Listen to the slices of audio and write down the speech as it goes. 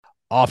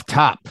Off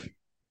top,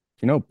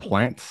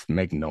 plants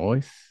make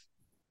noise,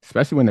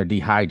 especially when they're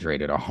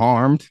dehydrated or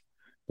harmed.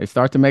 They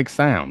start to make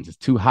sounds. It's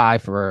too high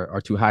for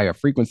or too high a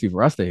frequency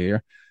for us to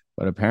hear,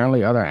 but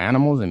apparently other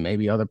animals and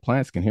maybe other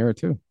plants can hear it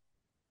too.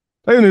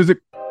 Play the music.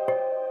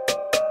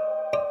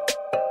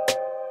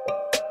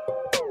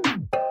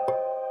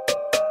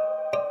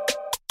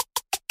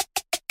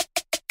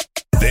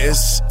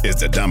 This is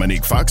the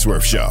Dominique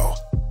Foxworth Show.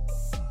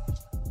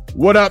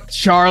 What up,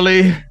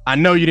 Charlie? I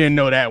know you didn't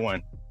know that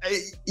one.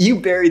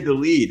 You buried the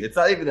lead. It's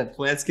not even that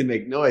plants can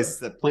make noise, it's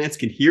that plants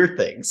can hear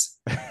things.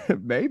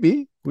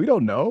 Maybe. We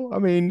don't know. I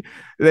mean,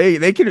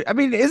 they can. I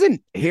mean,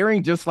 isn't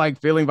hearing just like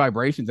feeling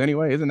vibrations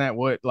anyway? Isn't that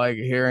what like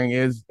hearing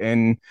is?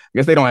 And I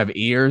guess they don't have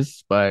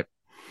ears, but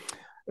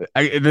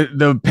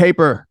the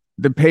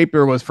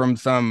paper was from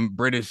some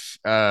British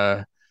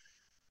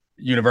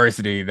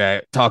university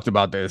that talked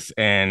about this,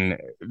 and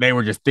they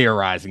were just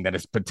theorizing that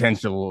it's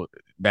potential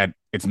that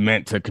it's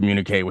meant to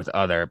communicate with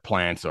other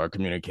plants or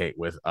communicate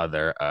with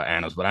other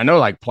animals. But I know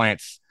like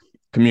plants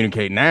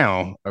communicate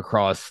now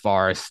across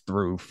forests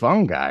through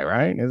fungi,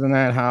 right? Isn't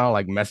that how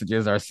like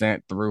messages are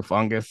sent through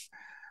fungus?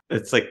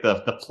 It's like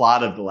the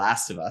plot of The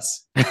Last of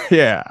Us.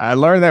 Yeah, I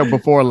learned that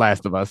before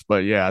Last of Us,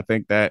 but yeah, I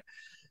think I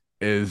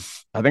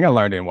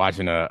learned it in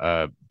watching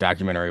a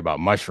documentary about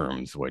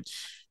mushrooms,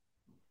 which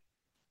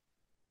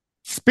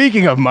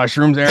speaking of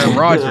mushrooms, Aaron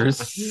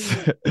Rodgers,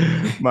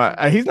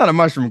 he's not a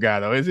mushroom guy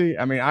though, is he?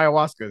 I mean,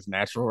 ayahuasca is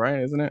natural, right?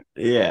 Isn't it?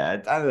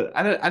 Yeah,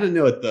 I don't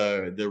know what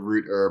the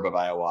root herb of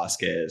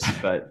ayahuasca is,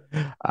 but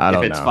I if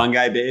don't it's know.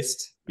 fungi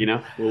based, we'll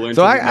learn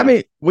So something I new.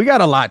 mean, we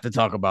got a lot to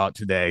talk about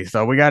today.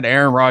 So we got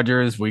Aaron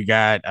Rodgers, we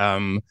got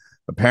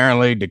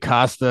apparently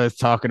DaCosta is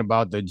talking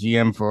about the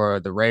GM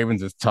for the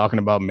Ravens is talking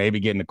about maybe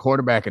getting a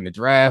quarterback in the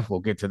draft. We'll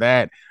get to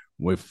that.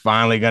 We're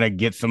finally gonna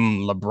get some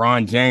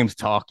LeBron James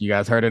talk. You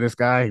guys heard of this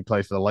guy? He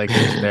plays for the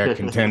Lakers. They're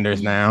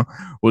contenders now.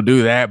 We'll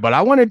do that. But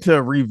I wanted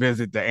to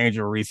revisit the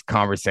Angel Reese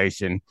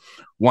conversation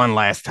one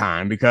last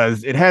time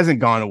because it hasn't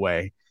gone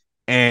away.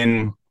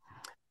 And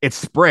it's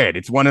spread.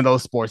 It's one of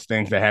those sports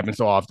things that happens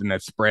so often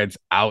that spreads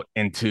out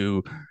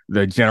into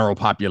the general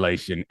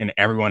population, and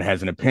everyone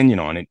has an opinion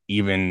on it,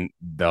 even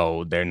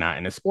though they're not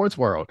in the sports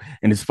world.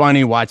 And it's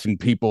funny watching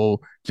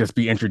people just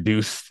be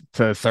introduced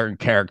to certain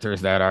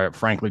characters that are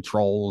frankly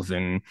trolls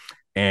and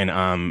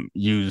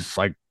use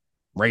like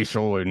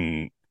racial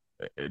and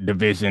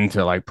division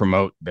to like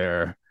promote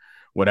their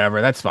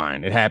whatever. That's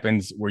fine. It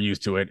happens. We're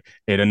used to it.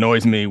 It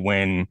annoys me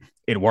when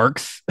it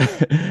works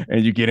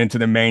and you get into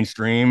the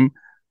mainstream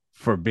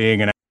for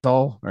being an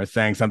asshole or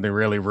saying something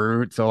really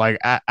rude. So like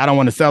I don't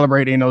want to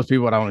celebrate any of those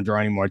people. I don't want to draw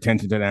any more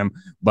attention to them.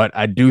 But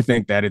I do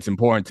think that it's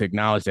important to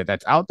acknowledge that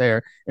that's out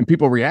there and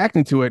people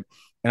reacting to it.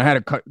 And I had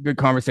a good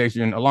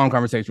conversation, a long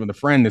conversation with a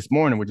friend this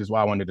morning, which is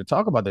why I wanted to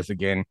talk about this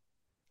again.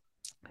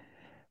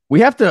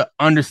 We have to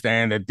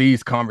understand that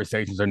these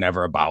conversations are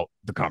never about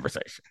the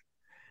conversation.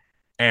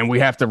 And we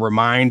have to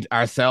remind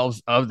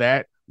ourselves of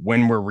that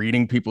when we're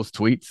reading people's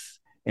tweets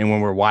and when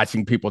we're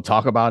watching people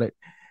talk about it,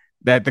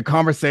 that the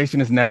conversation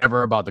is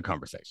never about the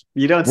conversation.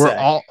 You don't We're say.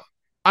 all,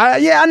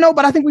 yeah, I know,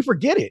 but I think we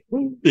forget it,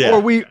 Yeah.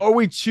 or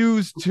we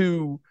choose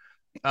to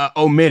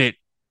omit it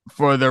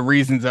for the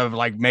reasons of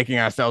like making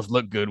ourselves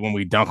look good when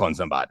we dunk on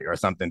somebody or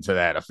something to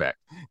that effect.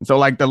 And so,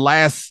 like the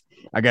last,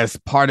 I guess,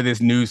 part of this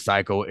news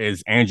cycle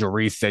is Angel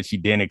Reese said she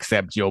didn't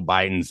accept Joe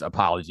Biden's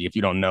apology. If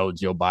you don't know,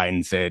 Joe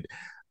Biden said,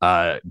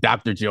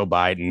 Dr. Jill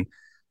Biden,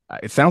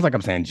 it sounds like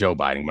I'm saying Joe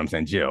Biden, but I'm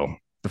saying Jill,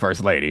 the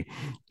first lady,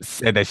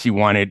 said that she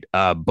wanted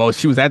both.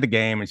 She was at the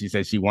game and she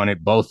said she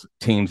wanted both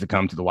teams to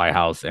come to the White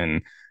House,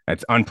 and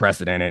that's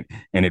unprecedented.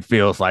 And it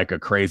feels like a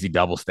crazy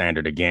double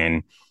standard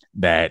again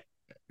that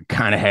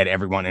kind of had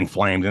everyone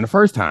inflamed in the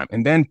first time.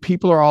 And then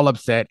people are all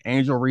upset.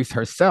 Angel Reese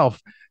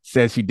herself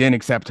says she didn't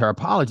accept her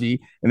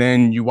apology. And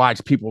then you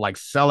watch people like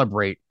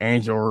celebrate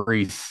Angel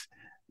Reese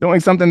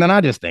doing something that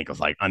I just think was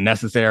like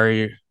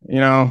unnecessary,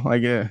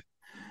 like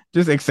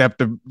just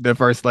accept the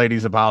first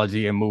lady's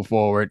apology and move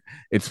forward.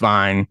 It's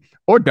fine.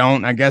 Or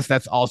don't. I guess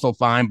that's also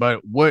fine.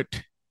 But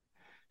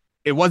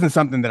it wasn't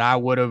something that I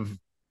would have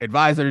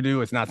advised her to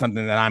do. It's not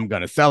something that I'm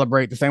going to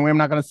celebrate the same way I'm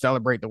not going to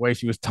celebrate the way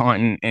she was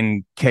taunting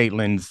in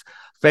Caitlyn's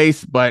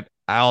face. But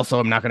I also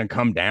am not going to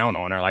come down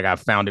on her. Like I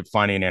found it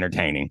funny and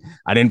entertaining.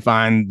 I didn't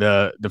find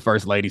the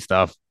first lady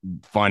stuff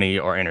funny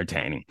or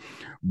entertaining.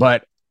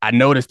 But I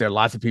noticed there are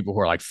lots of people who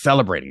are like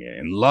celebrating it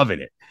and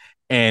loving it.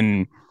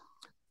 And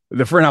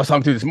the friend I was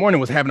talking to this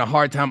morning was having a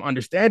hard time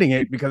understanding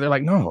it because they're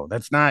like, no,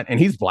 that's not. And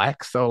he's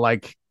black. So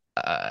like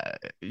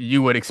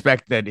you would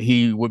expect that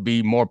he would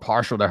be more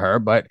partial to her.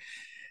 But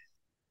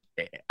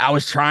I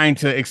was trying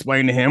to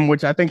explain to him,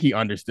 which I think he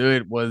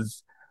understood,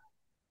 was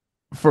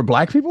for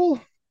black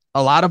people,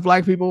 a lot of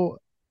black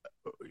people,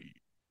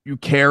 you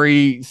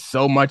carry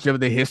so much of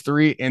the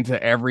history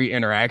into every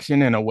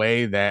interaction in a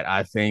way that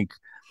I think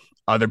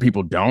other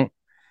people don't.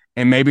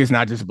 And maybe it's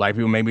not just black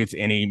people, maybe it's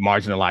any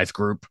marginalized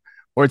group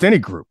or it's any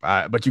group,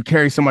 but you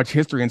carry so much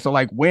history. And so,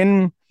 like,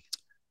 yeah,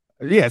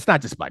 it's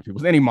not just black people,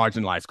 it's any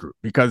marginalized group,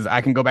 because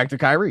I can go back to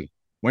Kyrie.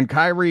 When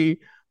Kyrie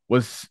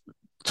was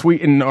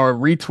tweeting or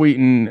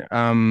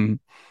retweeting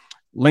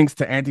links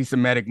to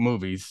anti-Semitic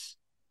movies,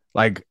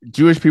 like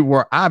Jewish people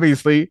were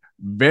obviously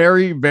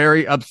very,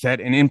 very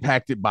upset and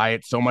impacted by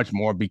it so much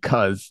more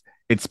because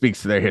it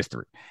speaks to their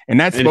history. And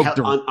that And spoke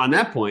to on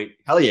that point,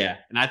 hell yeah.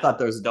 And I thought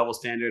there was a double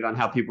standard on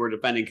how people were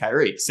defending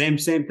Kyrie. Same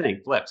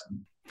thing, flipped.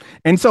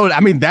 and so I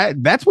mean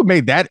that's what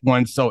made that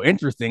one so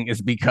interesting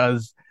is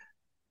because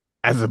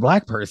as a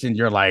black person,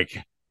 you're like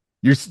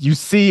you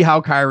see how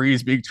Kyrie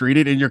is being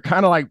treated, and you're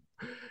kind of like,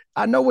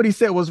 I know what he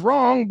said was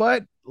wrong,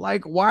 but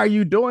like, why are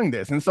you doing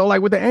this? And so,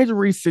 like with the Angel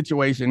Reese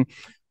situation,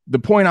 the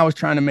point I was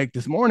trying to make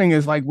this morning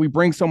is like we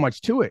bring so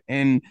much to it,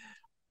 and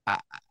I,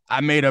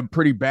 I made a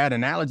pretty bad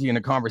analogy in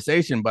the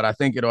conversation, but I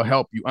think it'll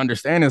help you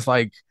understand. It's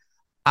like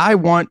I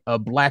want a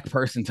black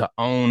person to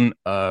own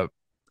a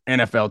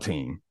NFL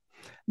team,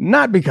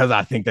 not because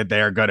I think that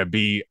they're going to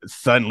be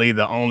suddenly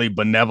the only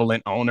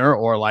benevolent owner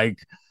or like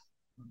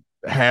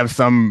have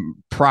some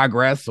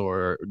progress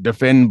or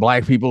defend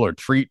black people or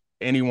treat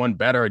anyone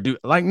better or do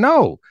like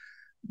no,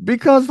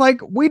 because like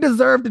we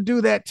deserve to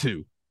do that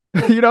too.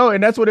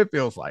 And that's what it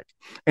feels like.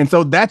 And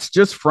so that's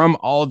just from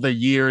all the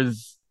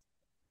years,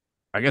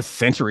 I guess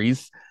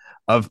centuries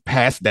of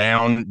passed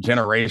down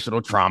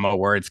generational trauma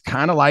where it's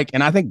kind of like,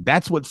 and I think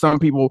that's what some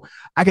people,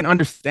 I can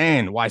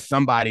understand why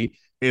somebody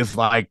is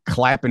like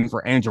clapping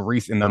for Angel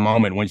Reese in the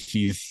moment when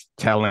she's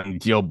telling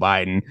Jill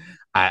Biden,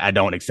 I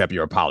don't accept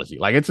your apology.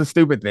 Like it's a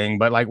stupid thing,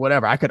 but like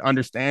whatever. I could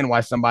understand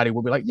why somebody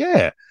would be like,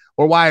 yeah,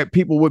 or why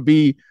people would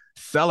be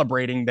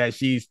celebrating that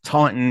she's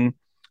taunting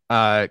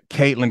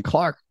Caitlin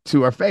Clark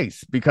to her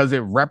face because it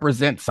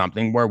represents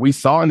something where we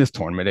saw in this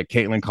tournament that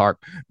Caitlin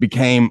Clark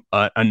became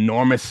an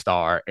enormous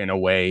star in a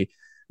way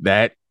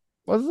that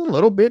was a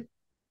little bit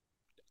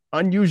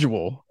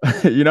unusual,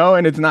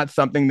 and it's not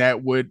something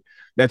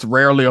that's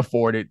rarely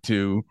afforded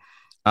to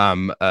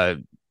a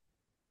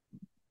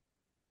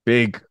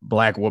big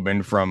black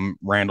woman from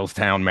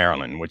Randallstown,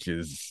 Maryland, which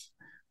is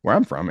where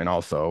I'm from and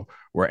also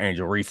where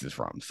Angel Reese is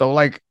from. So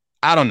like,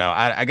 I don't know.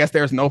 I guess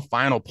there's no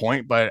final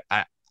point, but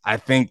I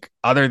think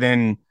other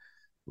than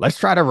let's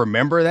try to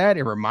remember that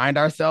and remind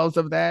ourselves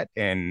of that.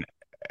 And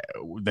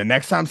the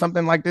next time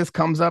something like this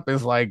comes up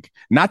is like,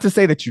 not to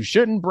say that you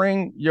shouldn't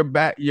bring your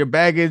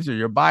baggage or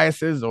your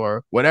biases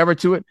or whatever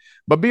to it,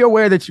 but be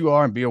aware that you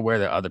are and be aware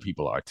that other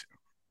people are too.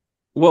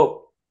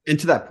 Well, and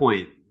to that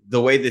point,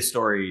 the way this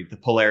story, the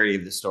polarity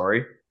of the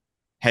story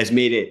has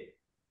made it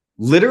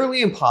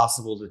literally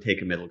impossible to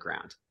take a middle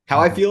ground. How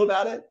I feel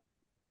about it?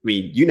 I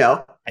mean,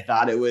 I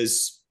thought it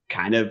was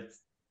kind of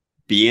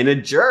being a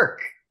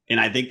jerk. And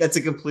I think that's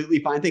a completely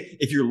fine thing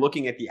if you're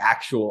looking at the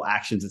actual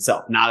actions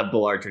itself, not of the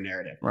larger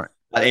narrative. Right.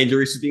 Angel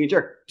Reese is being a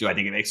jerk. Do I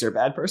think it makes her a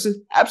bad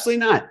person?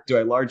 Absolutely not. Do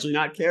I largely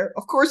not care?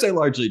 Of course I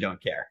largely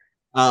don't care.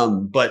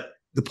 But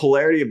the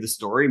polarity of the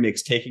story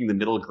makes taking the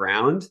middle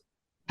ground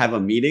have a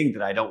meaning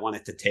that I don't want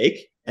it to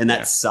take. And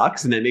that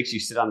sucks. And that makes you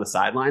sit on the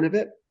sideline of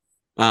it.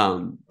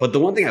 But the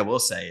one thing I will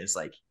say is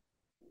like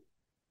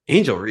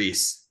Angel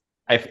Reese,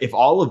 if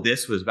all of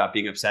this was about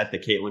being upset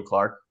that Caitlin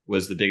Clark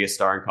was the biggest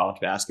star in college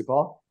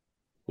basketball,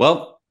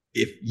 well,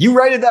 if you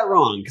righted that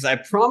wrong, because I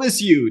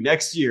promise you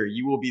next year,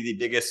 you will be the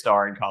biggest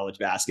star in college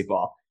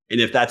basketball. And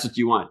if that's what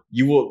you want,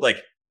 you will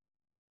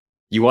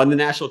you won the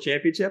national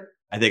championship.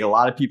 I think a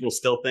lot of people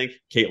still think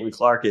Caitlin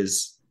Clark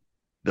is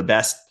the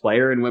best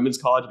player in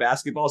women's college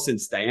basketball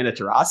since Diana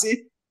Taurasi,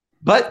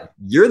 but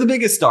you're the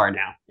biggest star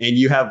now. And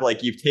you have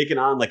you've taken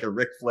on like a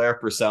Ric Flair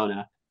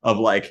persona of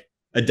like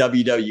a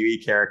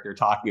WWE character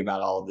talking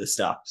about all of this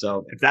stuff.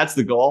 So if that's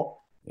the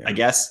goal, I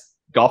guess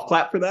golf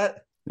clap for that.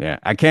 Yeah,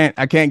 I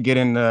can't get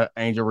into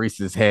Angel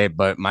Reese's head,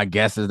 but my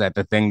guess is that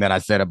the thing that I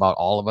said about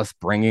all of us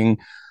bringing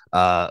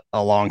a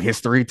long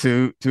history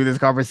to this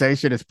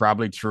conversation is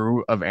probably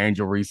true of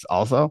Angel Reese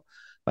also.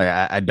 Like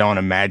I don't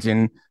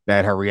imagine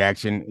that her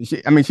reaction.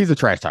 She's a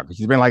trash talker.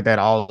 She's been like that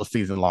all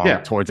season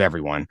long towards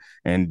everyone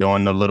and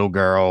doing the little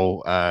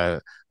girl,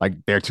 like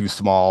they're too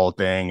small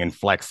thing and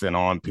flexing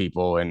on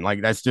people, and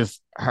like that's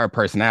just her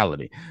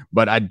personality.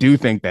 But I do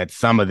think that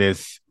some of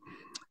this,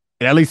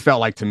 it at least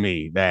felt like to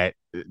me that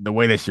the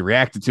way that she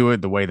reacted to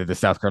it, the way that the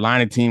South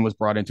Carolina team was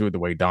brought into it, the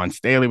way Dawn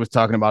Staley was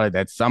talking about it,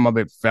 that some of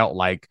it felt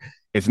like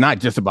it's not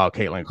just about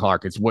Caitlin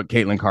Clark. It's what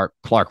Caitlin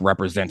Clark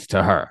represents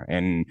to her.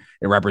 And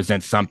it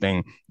represents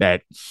something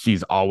that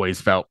she's always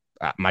felt,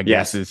 my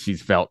guess is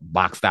she's felt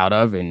boxed out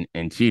of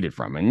and cheated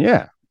from. And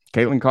yeah,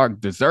 Caitlin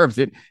Clark deserves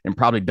it and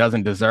probably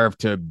doesn't deserve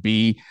to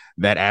be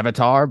that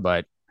avatar,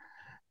 but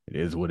it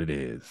is what it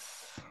is.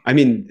 I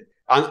mean,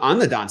 on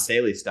the Dawn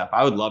Staley stuff,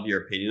 I would love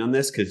your opinion on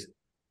this because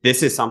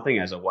this is something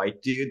as a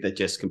white dude that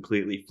just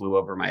completely flew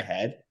over my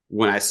head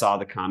when I saw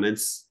the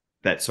comments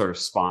that sort of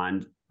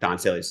spawned Dawn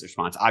Staley's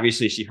response.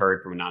 Obviously, she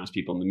heard from anonymous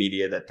people in the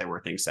media that there were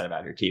things said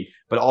about her team,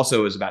 but also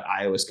it was about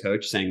Iowa's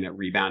coach saying that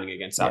rebounding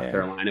against South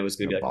Carolina was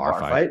going to be like a bar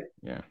fight.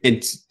 Yeah.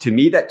 And to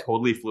me, that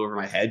totally flew over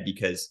my head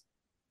because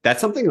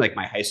that's something like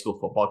my high school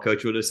football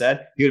coach would have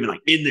said. He would have been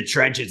like, in the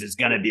trenches, it's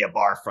going to be a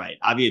bar fight.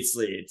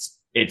 Obviously,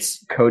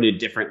 it's coded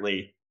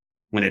differently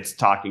when it's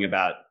talking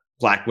about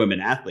Black women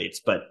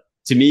athletes. But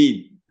to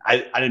me,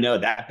 I don't know.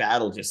 That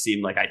battle just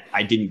seemed like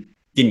I didn't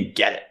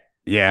get it.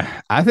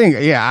 Yeah, I think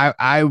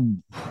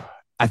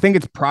I think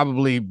it's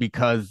probably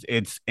because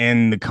it's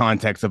in the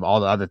context of all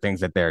the other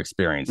things that they're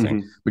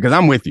experiencing. Mm-hmm. Because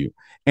I'm with you,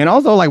 and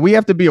also like we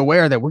have to be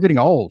aware that we're getting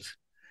old.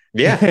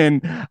 Yeah,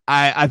 And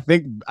I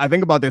think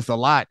about this a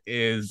lot.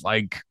 Is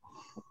like,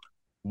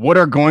 what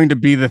are going to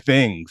be the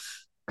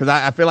things? Because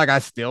I feel like I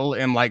still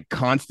am like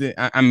constant.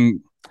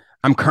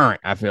 I'm current.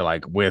 I feel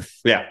like with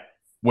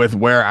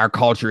where our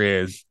culture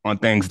is on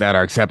things that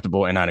are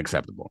acceptable and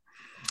unacceptable.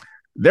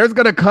 There's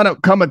gonna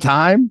come a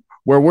time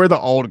where we're the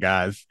old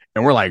guys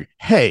and we're like,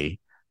 hey,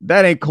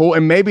 that ain't cool.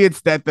 And maybe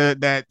it's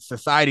that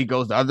society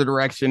goes the other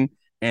direction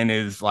and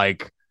is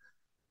like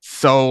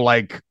so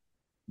like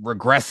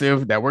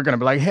regressive that we're gonna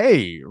be like,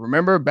 hey,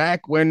 remember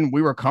back when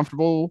we were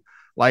comfortable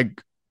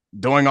like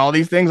doing all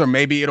these things, or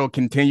maybe it'll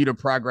continue to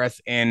progress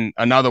in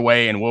another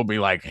way and we'll be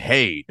like,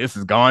 hey, this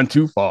has gone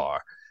too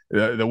far.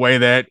 The way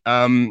that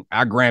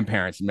our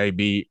grandparents may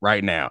be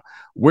right now.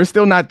 We're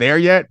still not there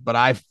yet, but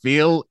I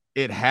feel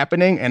it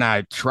happening and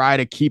I try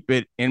to keep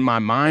it in my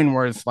mind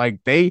where it's like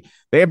they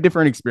have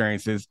different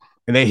experiences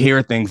and they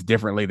hear things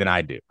differently than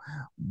I do.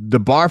 The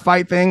bar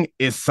fight thing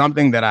is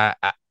something that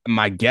I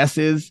my guess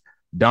is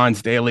Dawn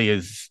Staley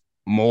is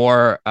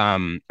more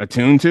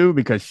attuned to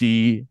because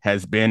she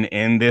has been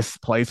in this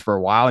place for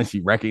a while and she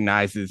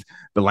recognizes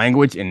the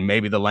language, and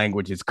maybe the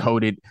language is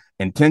coded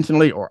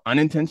intentionally or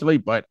unintentionally,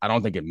 but I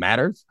don't think it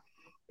matters.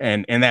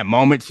 And in that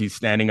moment, she's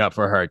standing up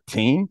for her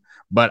team.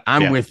 But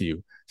I'm with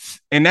you.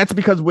 And that's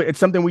because it's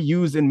something we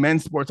use in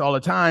men's sports all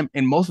the time.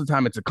 And most of the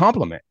time, it's a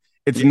compliment.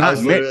 It's not. I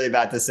was literally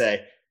about to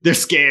say, they're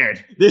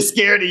scared. They're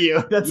scared of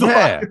you. That's the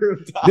locker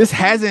room talk. This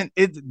hasn't.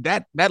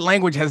 That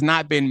language has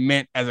not been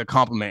meant as a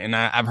compliment. And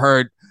I've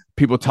heard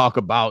people talk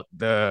about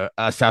the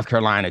South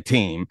Carolina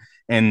team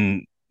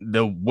and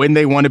when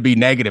they want to be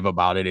negative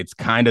about it, it's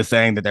kind of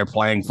saying that they're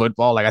playing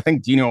football. Like I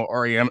think Gino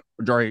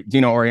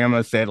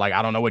Auriemma said, like,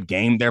 I don't know what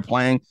game they're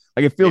playing.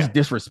 Like it feels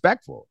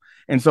disrespectful.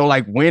 And so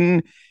like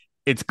when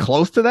it's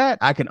close to that,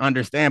 I can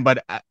understand.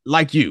 But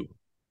like you,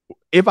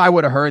 if I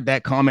would have heard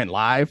that comment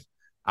live,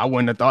 I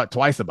wouldn't have thought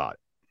twice about it.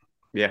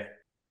 Yeah.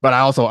 But I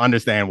also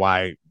understand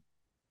why,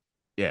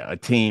 a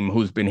team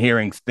who's been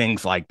hearing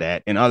things like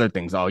that and other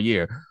things all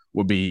year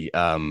would be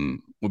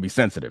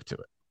sensitive to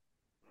it.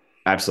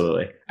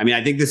 Absolutely. I mean,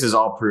 I think this is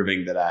all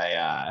proving that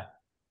I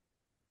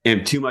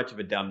am too much of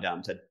a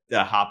dum-dum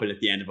to hop in at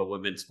the end of a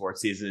women's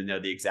sports season and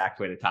know the exact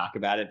way to talk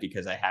about it,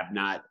 because I have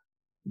not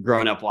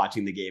grown up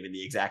watching the game in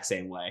the exact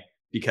same way.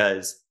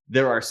 Because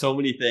there are so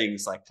many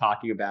things like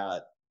talking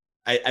about,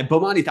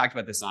 Bomani talked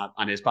about this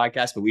on his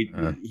podcast, but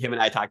him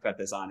and I talked about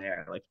this on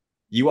air. Like,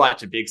 you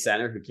watch a big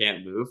center who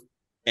can't move,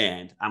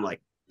 and I'm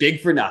like,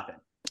 big for nothing.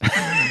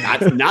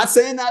 not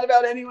saying that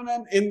about anyone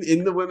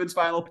in the women's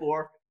Final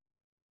Four.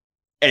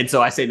 And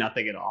so I say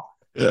nothing at all.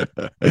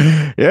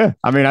 Yeah.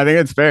 I mean, I think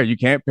it's fair. You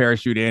can't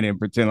parachute in and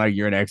pretend like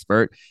you're an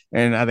expert.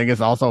 And I think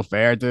it's also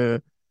fair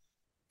to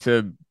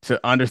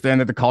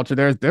understand that the culture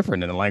there is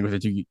different and the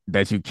language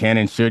that you can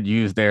and should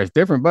use there is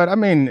different. But I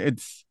mean,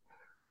 it's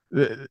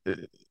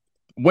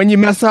when you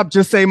mess up,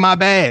 just say my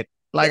bad.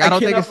 Like, I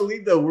cannot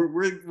believe though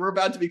we're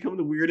about to become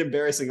the weird,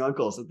 embarrassing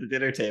uncles at the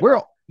dinner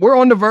table. We're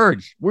on the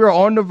verge. We're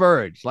on the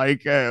verge.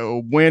 Like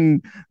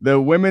when the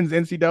women's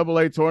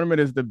NCAA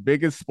tournament is the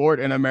biggest sport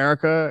in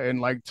America in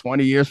like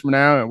 20 years from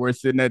now, and we're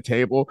sitting at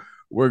table,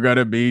 we're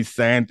gonna be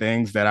saying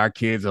things that our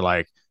kids are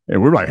like,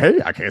 and we're like, hey,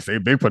 I can't say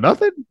big for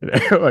nothing.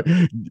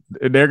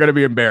 They're gonna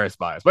be embarrassed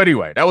by us. But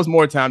anyway, that was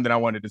more time than I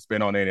wanted to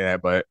spend on any of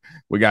that. But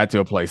we got to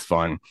a place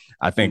fun.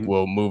 I think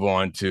we'll move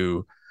on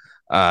to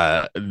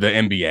the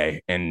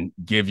NBA and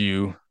give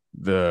you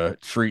the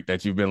treat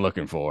that you've been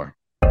looking for.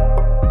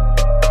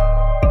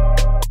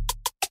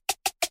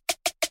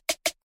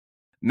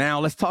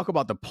 Now let's talk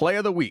about the play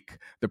of the week.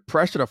 The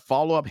pressure to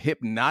follow up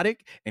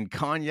Hypnotic and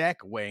Cognac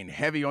weighing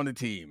heavy on the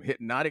team.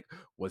 Hypnotic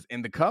was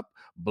in the cup,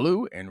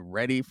 blue, and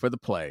ready for the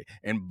play.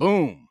 And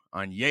boom,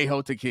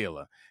 Añejo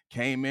Tequila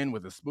came in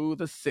with a smooth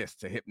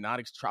assist to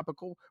Hypnotic's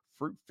tropical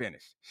fruit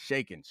finish.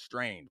 Shaken,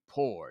 strained,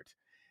 poured.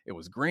 It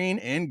was green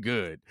and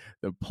good.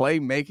 The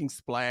playmaking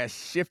splash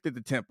shifted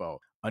the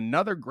tempo.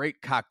 Another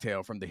great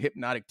cocktail from the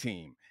Hypnotic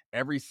team.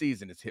 Every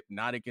season is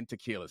Hypnotic and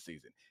Tequila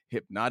season.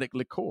 Hypnotic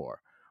Liqueur.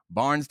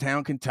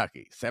 Barnstown,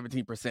 Kentucky.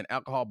 17%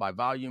 alcohol by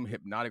volume.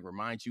 Hypnotic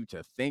reminds you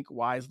to think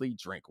wisely,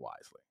 drink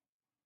wisely.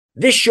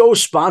 This show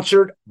is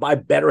sponsored by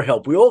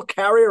BetterHelp. We all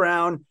carry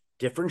around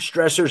different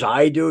stressors.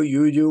 I do,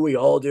 you do, we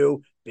all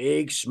do,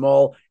 big,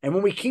 small. And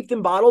when we keep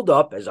them bottled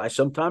up, as I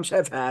sometimes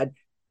have had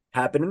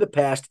happen in the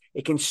past,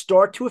 it can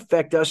start to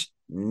affect us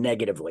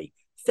negatively.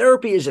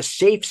 Therapy is a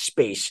safe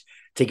space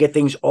to get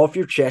things off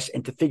your chest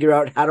and to figure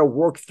out how to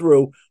work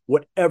through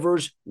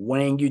whatever's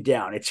weighing you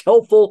down. It's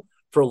helpful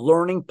for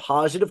learning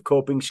positive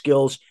coping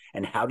skills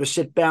and how to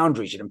set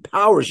boundaries. It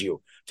empowers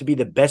you to be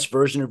the best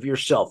version of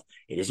yourself.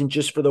 It isn't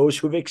just for those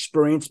who have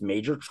experienced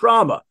major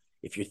trauma.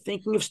 If you're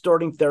thinking of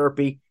starting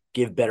therapy,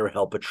 give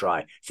BetterHelp a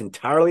try. It's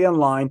entirely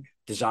online,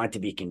 designed to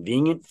be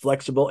convenient,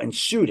 flexible, and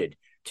suited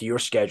to your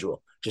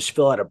schedule. Just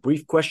fill out a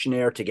brief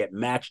questionnaire to get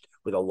matched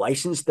with a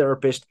licensed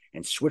therapist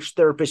and switch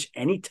therapists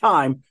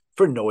anytime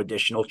for no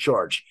additional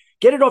charge.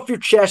 Get it off your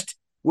chest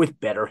with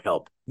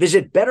BetterHelp.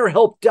 Visit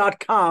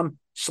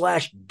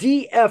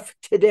BetterHelp.com/DF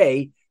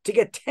today to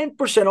get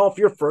 10% off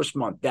your first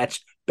month. That's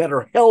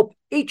BetterHelp,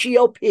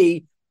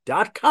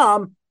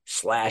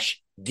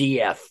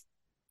 HELP.com/DF.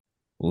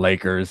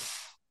 Lakers,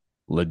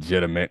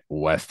 legitimate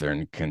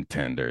Western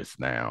contenders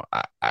now.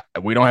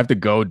 We don't have to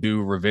go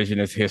do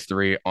revisionist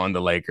history on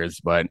the Lakers,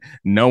 but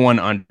no one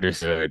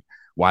understood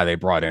why they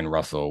brought in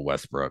Russell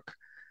Westbrook.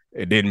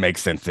 It didn't make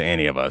sense to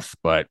any of us,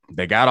 but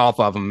they got off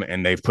of him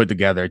and they've put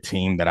together a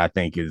team that I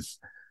think is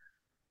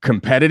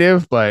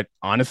competitive, but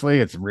honestly,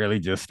 it's really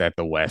just that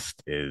the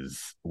West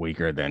is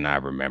weaker than I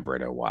remember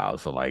in a while.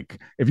 So, like,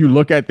 if you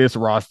look at this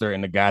roster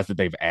and the guys that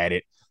they've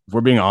added, if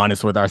we're being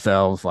honest with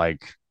ourselves,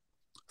 like,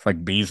 it's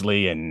like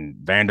Beasley and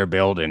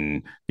Vanderbilt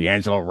and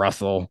D'Angelo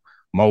Russell,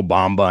 Mo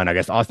Bamba, and I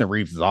guess Austin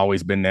Reeves has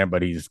always been there,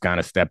 but he's kind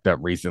of stepped up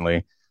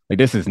recently. Like,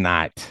 this is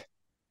not,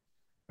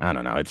 I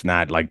don't know, it's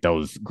not like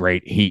those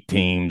great Heat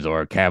teams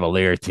or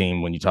Cavalier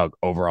team when you talk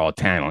overall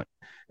talent.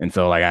 And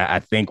so, like, I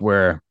think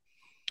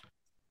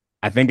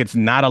it's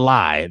not a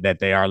lie that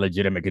they are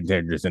legitimate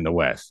contenders in the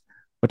West,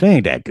 but they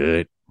ain't that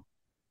good.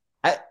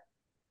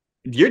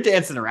 You're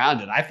dancing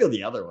around it. I feel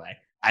the other way.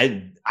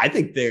 I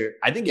think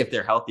if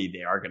they're healthy,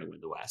 they are going to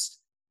win the West.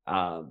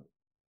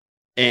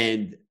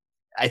 And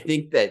I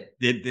think that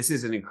this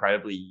is an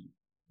incredibly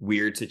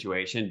weird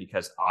situation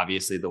because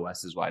obviously the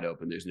West is wide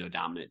open. There's no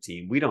dominant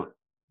team. We don't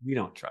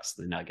trust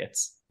the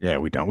Nuggets. Yeah,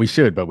 we don't. We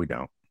should, but we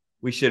don't.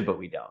 We should, but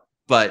we don't.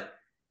 But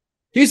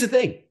here's the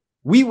thing.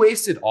 We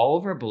wasted all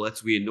of our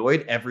bullets. We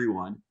annoyed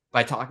everyone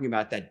by talking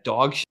about that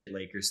dog shit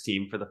Lakers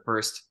team for the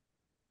first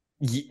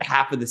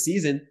half of the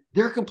season.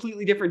 They're a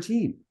completely different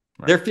team.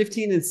 Right. They're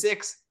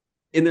 15-6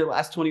 in their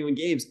last 21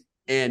 games,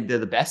 and they're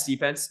the best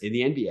defense in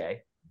the NBA.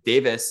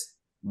 Davis,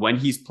 when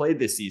he's played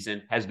this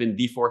season, has been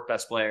the fourth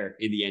best player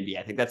in the NBA.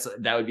 I think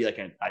that would be like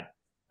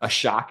a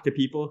shock to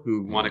people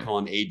who want to call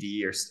him AD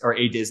or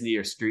A Disney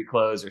or street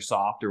clothes or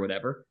soft or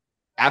whatever.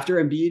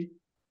 After Embiid,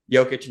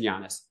 Jokic, and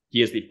Giannis,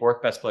 he is the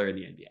fourth best player in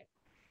the NBA.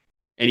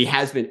 And he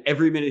has been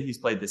every minute he's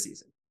played this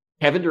season.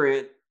 Kevin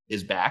Durant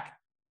is back.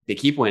 They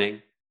keep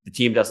winning. The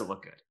team doesn't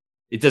look good.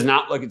 It does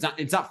not look,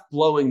 it's not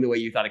flowing the way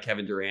you thought a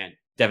Kevin Durant,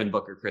 Devin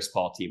Booker, Chris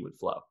Paul team would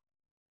flow.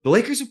 The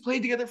Lakers have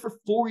played together for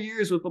 4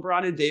 years with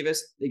LeBron and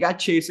Davis. They got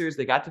chasers,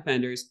 they got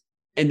defenders,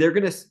 and they're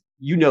going to,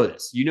 you know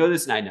this,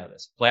 and I know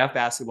this. Playoff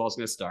basketball is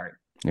going to start.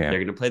 Yeah. They're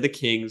going to play the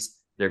Kings.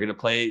 They're going to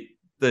play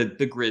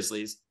the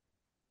Grizzlies.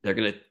 They're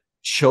going to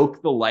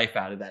choke the life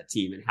out of that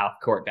team in half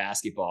court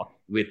basketball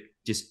with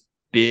just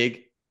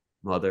big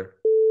mother.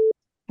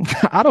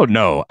 I don't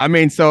know. I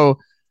mean, so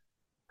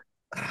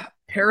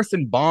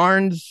Harrison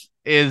Barnes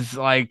is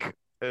like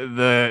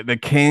the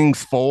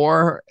Kings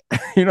 4,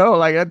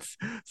 like that's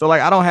so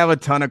like I don't have a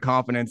ton of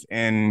confidence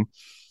in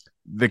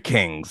the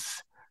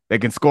Kings. They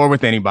can score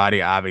with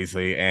anybody,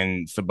 obviously,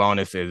 and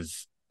Sabonis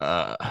is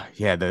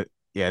they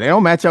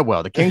don't match up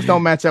well. The Kings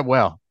don't match up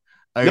well.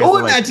 No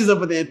one matches up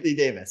with Anthony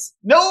Davis.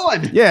 No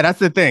one. Yeah, that's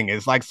the thing.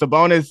 It's like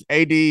Sabonis,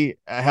 AD,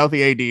 a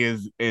healthy AD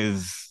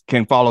is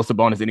can follow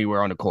Sabonis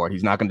anywhere on the court.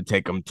 He's not going to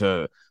take him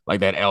to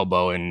like that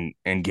elbow and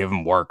give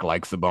him work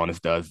like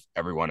Sabonis does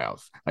everyone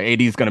else. Like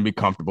AD is going to be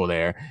comfortable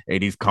there.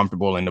 AD's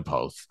comfortable in the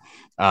post.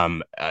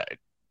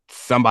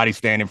 Somebody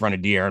standing in front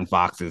of De'Aaron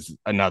Fox is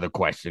another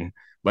question,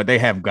 but they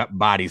have got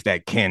bodies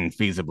that can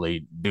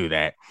feasibly do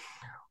that.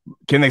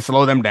 Can they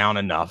slow them down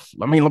enough?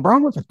 I mean,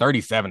 LeBron went for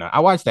 37. I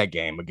watched that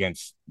game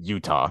against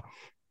Utah,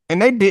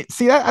 and they did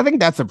see that. I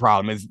think that's the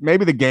problem. Is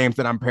maybe the games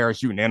that I'm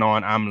parachuting in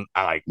on,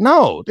 I like,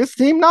 no, this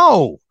team,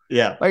 no.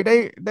 Yeah. Like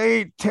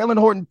they Taylor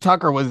Horton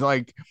Tucker was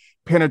like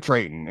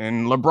penetrating,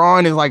 and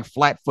LeBron is like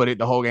flat-footed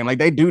the whole game. Like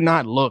they do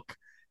not look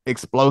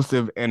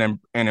explosive and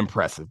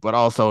impressive, but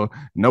also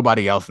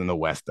nobody else in the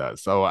West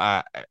does. So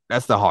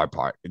that's the hard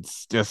part.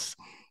 It's just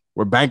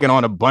we're banking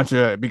on a bunch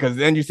of, because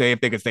then you say if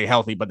they could stay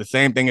healthy, but the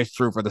same thing is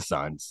true for the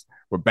Suns.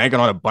 We're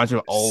banking on a bunch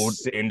of old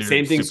injured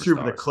Same thing's superstars. True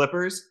for the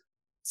Clippers.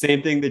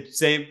 Same thing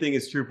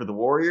is true for the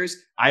Warriors.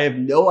 I have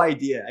no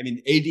idea. I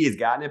mean, AD has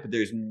gotten it, but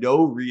there's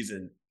no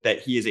reason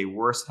that he is a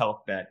worse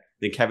health bet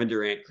than Kevin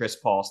Durant, Chris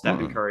Paul,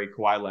 Stephen Curry,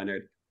 Kawhi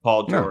Leonard,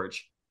 Paul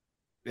George,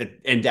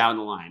 and down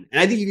the line.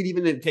 And I think you could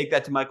even take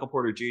that to Michael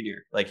Porter Jr.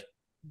 Like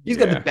he's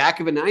got the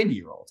back of a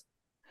 90-year-old.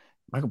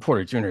 Michael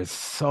Porter Jr. is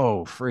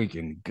so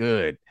freaking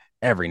good.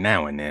 Every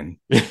now and then.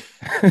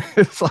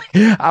 It's like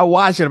I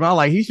watch him. I'm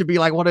like, he should be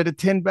like one of the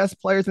 10 best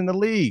players in the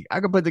league. I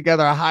could put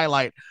together a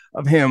highlight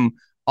of him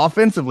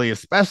offensively,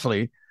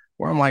 especially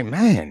where I'm like,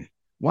 man,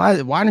 why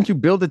didn't you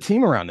build a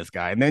team around this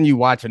guy? And then you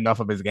watch enough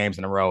of his games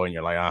in a row and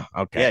you're like,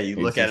 okay. Yeah, you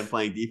look at him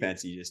playing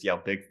defense, you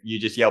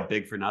just yell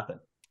big for nothing.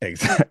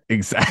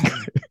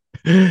 Exactly.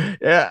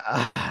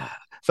 Yeah.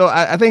 So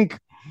I think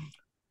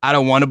I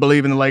don't want to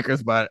believe in the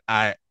Lakers, but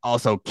I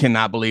also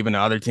cannot believe in the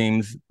other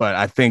teams. But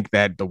I think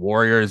that the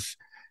Warriors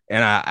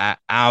and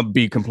I'll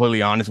be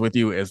completely honest with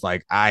you, is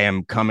like I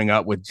am coming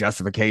up with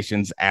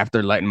justifications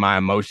after letting my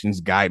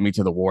emotions guide me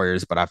to the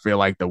Warriors, but I feel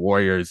like the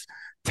Warriors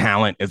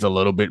talent is a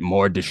little bit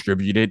more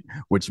distributed,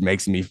 which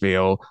makes me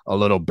feel a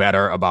little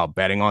better about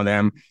betting on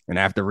them. And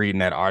after reading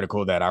that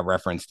article that I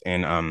referenced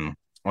in on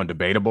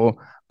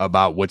Debatable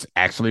about what's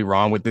actually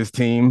wrong with this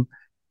team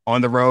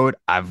on the road,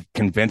 I've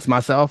convinced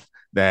myself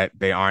that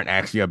they aren't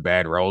actually a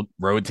bad road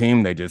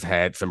team. They just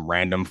had some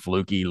random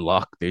fluky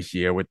luck this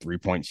year with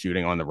 3-point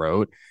shooting on the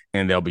road,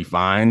 and they'll be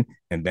fine.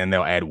 And then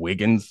they'll add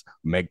Wiggins,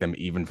 make them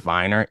even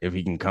finer if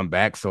he can come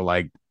back. So,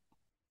 like,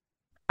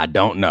 I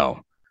don't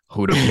know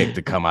who to pick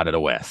to come out of the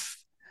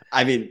West.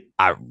 I mean,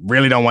 I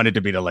really don't want it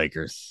to be the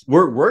Lakers.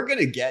 We're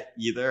gonna get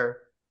either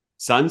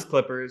Suns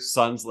Clippers,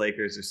 Suns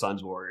Lakers, or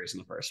Suns Warriors in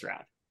the first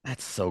round.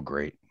 That's so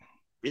great.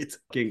 It's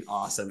fucking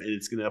awesome, and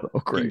it's gonna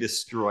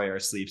destroy our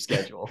sleep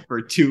schedule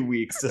for 2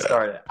 weeks to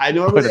start it. I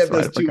normally have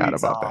those 2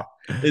 weeks off,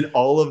 and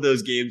all of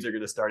those games are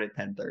gonna start at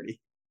 10:30.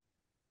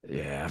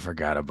 Yeah, I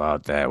forgot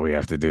about that. We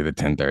have to do the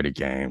 10:30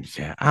 games.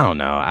 Yeah, I don't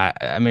know.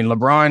 I mean,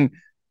 LeBron.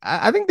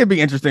 I think that'd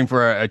be interesting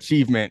for an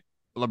achievement.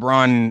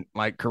 LeBron,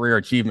 like, career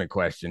achievement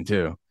question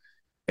too,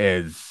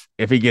 is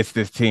if he gets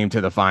this team to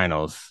the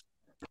finals,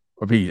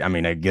 or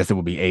I guess it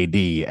would be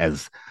AD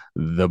as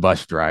the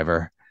bus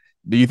driver.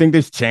 Do you think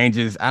this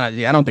changes? I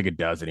don't think it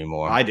does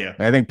anymore. I do.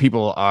 I think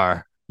people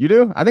are. You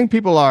do? I think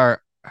people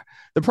are.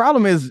 The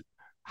problem is,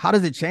 how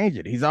does it change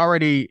it? He's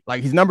already,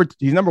 like, he's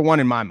number one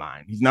in my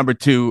mind. He's number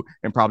two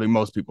in probably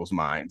most people's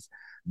minds.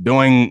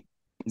 Doing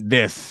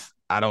this,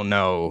 I don't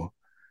know.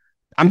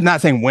 I'm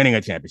not saying winning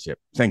a championship.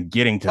 I'm saying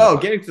getting to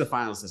the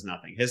finals is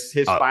nothing. His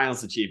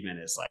finals achievement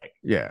is like,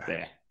 yeah.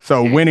 There.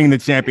 So winning the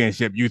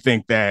championship, you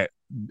think that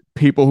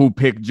people who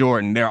pick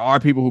Jordan, there are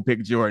people who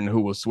pick Jordan who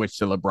will switch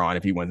to LeBron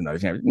if he wins another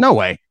championship? No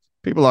way.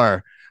 People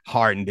are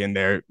hardened in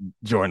their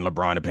Jordan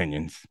LeBron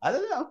opinions. I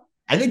don't know.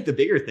 I think the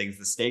bigger things,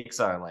 the stakes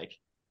are, like,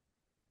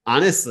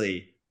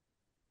 honestly,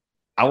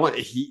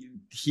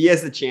 he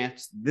has the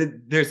chance.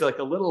 There's like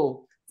a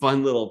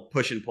fun little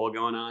push and pull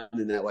going on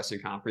in that Western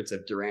Conference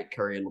of Durant,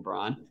 Curry, and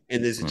LeBron.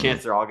 And there's a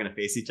chance they're all going to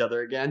face each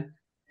other again.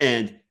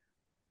 And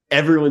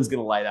everyone's going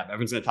to light up.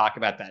 Everyone's going to talk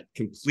about that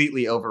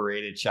completely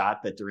overrated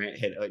shot that Durant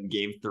hit in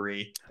Game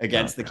 3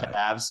 against the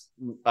Cavs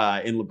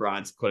in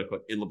LeBron's, quote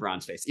unquote, in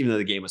LeBron's face, even though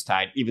the game was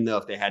tied. Even though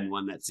if they hadn't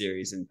won that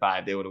series in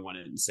 5, they would have won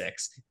it in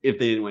 6. If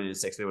they didn't win it in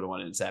 6, they would have won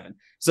it in 7.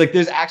 So, like,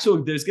 there's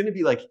going to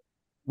be, like,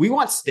 we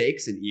want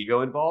stakes and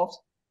ego involved.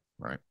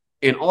 Right.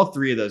 And all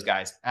three of those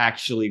guys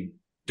actually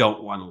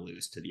don't want to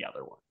lose to the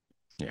other one.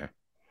 Yeah.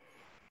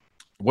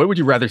 What would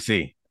you rather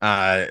see?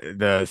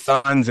 The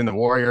Suns and the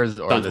Warriors,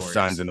 or the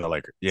Suns and the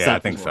Lakers? Yeah, Suns, I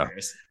think so.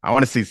 I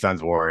want to see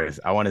Suns Warriors.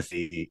 I want to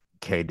see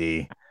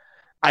KD.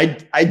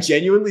 I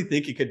genuinely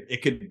think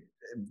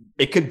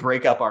it could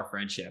break up our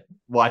friendship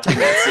watching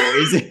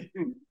that series.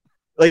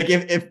 Like,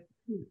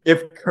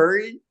 if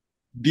Curry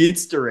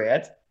beats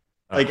Durant,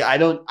 like, I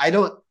don't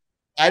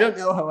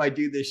know how I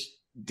do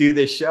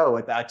this show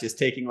without just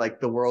taking, like,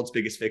 the world's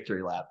biggest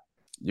victory lap.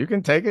 You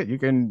can take it. You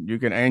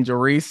can Angel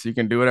Reese. You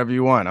can do whatever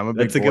you want. I'm a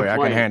big boy. I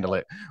can handle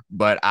it.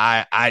 But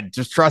I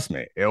just trust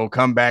me. It will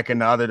come back in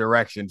the other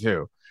direction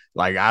too.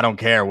 Like, I don't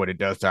care what it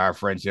does to our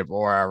friendship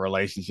or our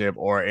relationship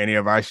or any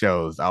of our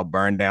shows. I'll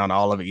burn down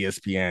all of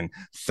ESPN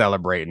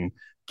celebrating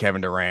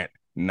Kevin Durant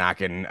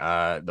knocking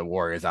the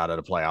Warriors out of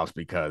the playoffs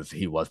because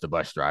he was the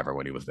bus driver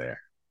when he was there.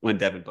 When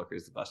Devin Booker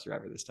is the bus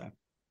driver this time.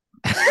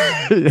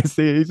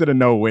 See, he's in a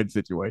no-win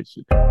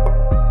situation.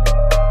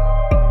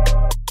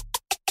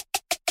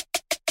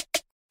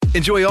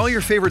 Enjoy all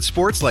your favorite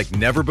sports like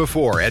never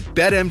before at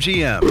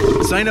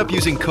BetMGM. Sign up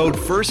using code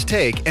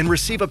FIRSTTAKE and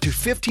receive up to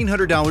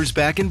 $1,500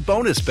 back in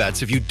bonus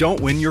bets if you don't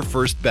win your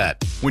first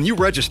bet. When you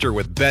register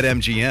with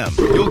BetMGM,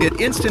 you'll get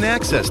instant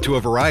access to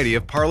a variety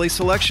of parlay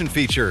selection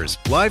features,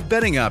 live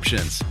betting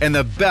options, and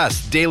the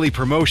best daily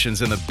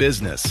promotions in the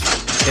business.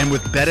 And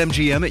with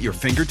BetMGM at your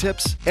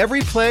fingertips,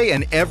 every play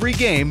and every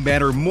game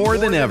matter more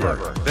than ever.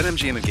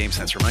 BetMGM and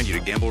GameSense remind you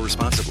to gamble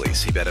responsibly.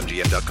 See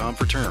BetMGM.com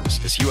for terms.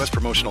 This U.S.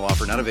 promotional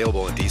offer not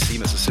available in D.C.,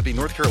 Mississippi,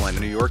 North Carolina,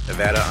 New York,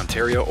 Nevada,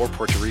 Ontario, or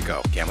Puerto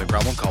Rico. Gambling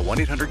problem? Call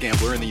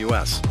 1-800-GAMBLER in the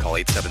U.S. Call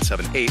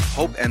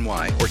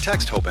 877-8-HOPE-NY or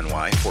text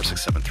HOPE-NY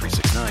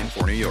 467-369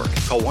 for New York.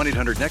 Call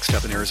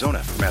 1-800-NEXT-STEP in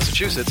Arizona. For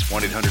Massachusetts,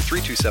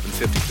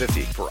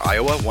 1-800-327-5050. For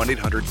Iowa,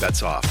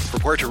 1-800-BETS-OFF. For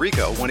Puerto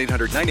Rico,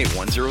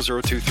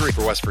 1-800-981-0023.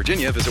 For West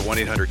Virginia, visit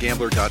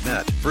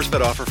 1-800-GAMBLER.net. First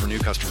bet offer for new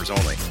customers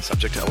only.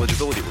 Subject to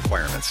eligibility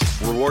requirements.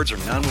 Rewards are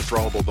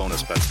non-withdrawable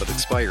bonus bets that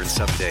expire in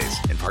 7 days.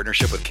 In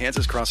partnership with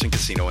Kansas Crossing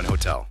Casino and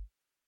Hotel.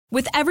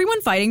 With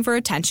everyone fighting for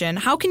attention,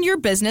 how can your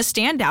business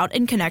stand out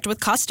and connect with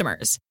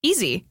customers?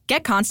 Easy.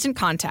 Get Constant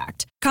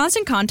Contact.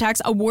 Constant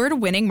Contact's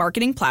award-winning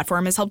marketing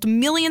platform has helped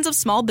millions of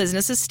small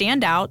businesses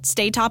stand out,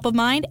 stay top of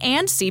mind,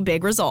 and see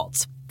big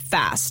results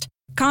fast.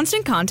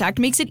 Constant Contact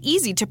makes it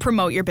easy to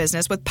promote your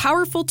business with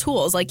powerful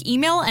tools like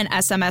email and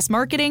SMS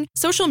marketing,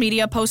 social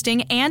media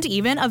posting, and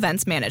even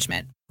events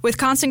management. With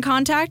Constant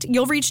Contact,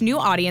 you'll reach new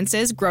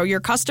audiences, grow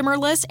your customer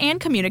list, and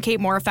communicate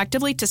more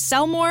effectively to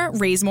sell more,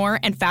 raise more,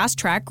 and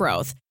fast-track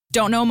growth.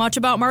 Don't know much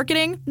about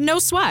marketing? No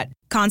sweat.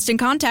 Constant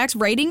Contact's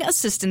writing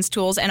assistance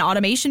tools and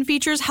automation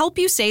features help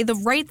you say the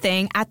right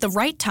thing at the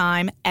right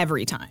time,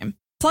 every time.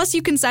 Plus,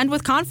 you can send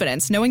with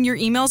confidence, knowing your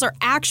emails are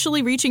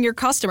actually reaching your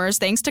customers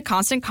thanks to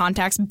Constant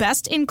Contact's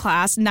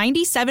best-in-class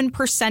 97%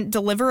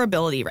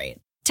 deliverability rate.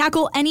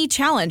 Tackle any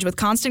challenge with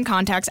Constant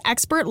Contact's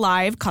expert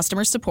live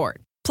customer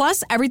support.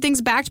 Plus,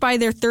 everything's backed by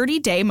their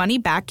 30-day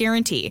money-back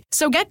guarantee.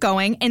 So get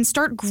going and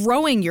start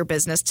growing your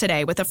business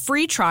today with a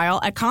free trial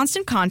at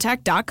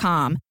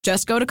ConstantContact.com.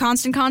 Just go to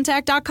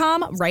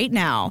ConstantContact.com right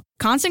now.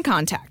 Constant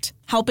Contact,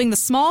 helping the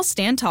small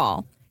stand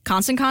tall.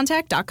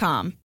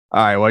 ConstantContact.com.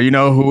 All right, well, you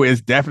know who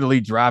is definitely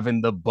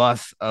driving the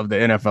bus of the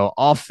NFL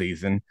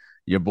offseason?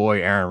 Your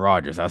boy Aaron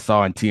Rodgers. I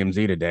saw on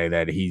TMZ today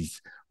that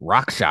he's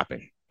rock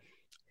shopping.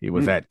 He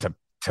was at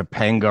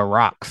Topanga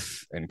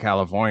Rocks in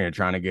California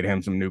trying to get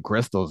him some new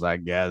crystals, I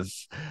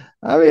guess.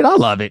 I mean, I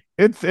love it.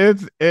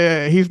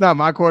 He's not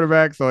my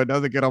quarterback, so it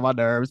doesn't get on my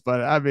nerves,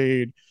 but I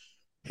mean,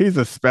 he's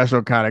a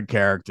special kind of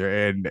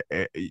character, and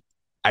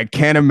I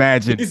can't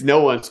imagine. He's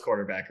no one's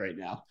quarterback right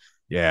now.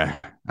 Yeah.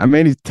 I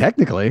mean, he's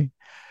technically.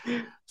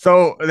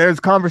 So there's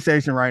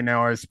conversation right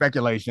now, or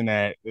speculation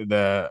that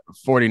the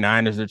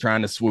 49ers are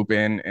trying to swoop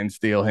in and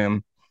steal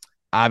him.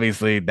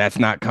 Obviously, that's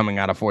not coming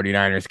out of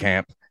 49ers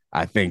camp.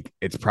 I think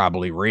it's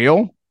probably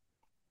real,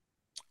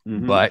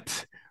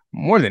 but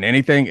more than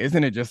anything,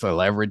 isn't it just a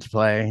leverage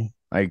play?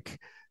 Like,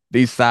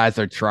 these sides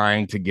are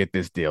trying to get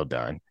this deal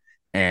done.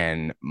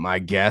 And my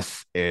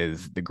guess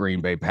is the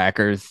Green Bay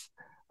Packers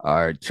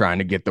are trying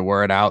to get the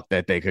word out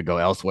that they could go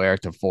elsewhere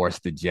to force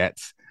the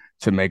Jets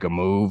to make a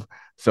move.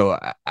 So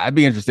I'd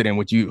be interested in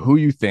who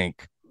you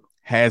think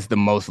has the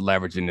most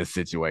leverage in this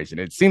situation.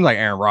 It seems like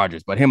Aaron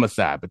Rodgers, but him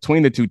aside,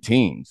 between the two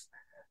teams,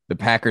 the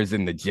Packers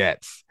and the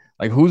Jets,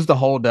 like, who's the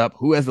holdup?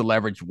 Who has the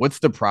leverage? What's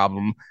the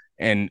problem?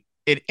 And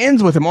it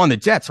ends with him on the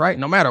Jets, right?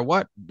 No matter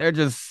what,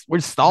 we're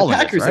stalling.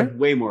 The Packers right? have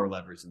way more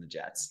leverage than the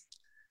Jets.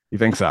 You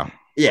think so?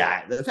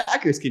 Yeah, the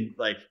Packers can,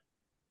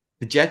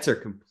 the Jets are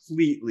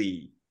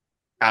completely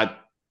out.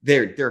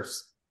 They're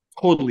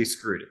totally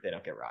screwed if they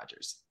don't get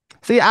Rodgers.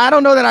 See, I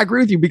don't know that I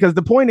agree with you, because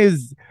the point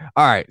is,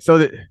 all right,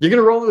 so you're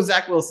gonna roll with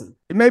Zach Wilson.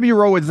 Maybe you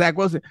roll with Zach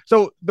Wilson.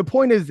 So the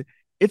point is,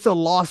 it's a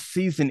lost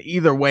season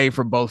either way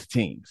for both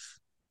teams.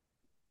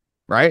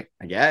 Right?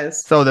 I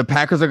guess. So the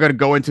Packers are going to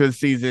go into a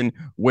season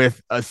with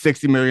a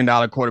 $60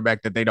 million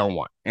quarterback that they don't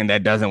want and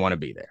that doesn't want to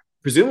be there.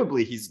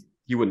 Presumably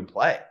he wouldn't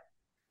play.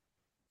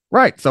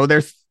 Right. So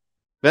that's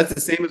the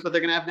same as what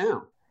they're going to have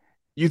now.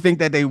 You think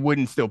that they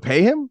wouldn't still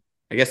pay him?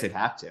 I guess they'd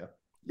have to.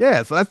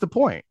 Yeah. So that's the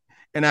point.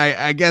 And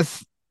I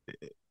guess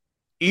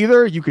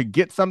either you could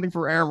get something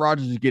for Aaron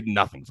Rodgers or you get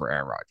nothing for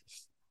Aaron Rodgers.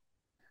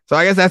 So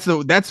I guess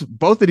that's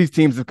both of these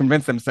teams have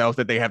convinced themselves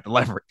that they have the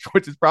leverage,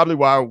 which is probably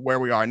where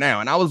we are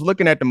now. And I was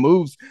looking at the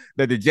moves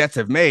that the Jets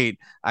have made.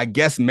 I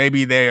guess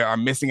maybe they are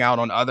missing out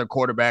on other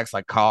quarterbacks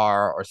like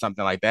Carr or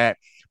something like that.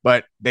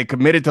 But they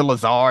committed to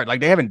Lazard. Like,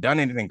 they haven't done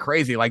anything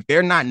crazy. Like,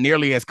 they're not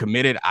nearly as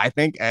committed, I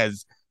think,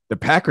 as the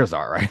Packers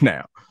are right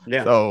now.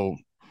 Yeah. So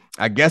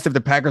I guess if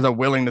the Packers are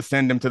willing to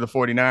send them to the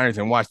 49ers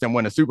and watch them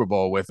win a Super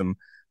Bowl with them,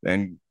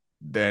 then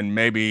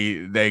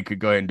maybe they could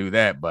go ahead and do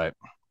that. But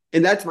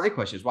and that's my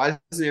question: is why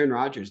doesn't Aaron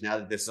Rodgers, now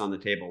that this is on the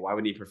table, why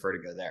would he prefer to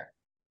go there?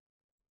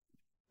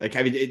 Like,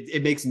 I mean,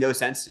 it makes no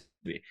sense to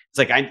me. It's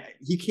like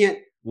he can't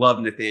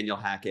love Nathaniel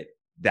Hackett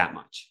that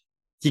much.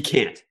 He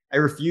can't. I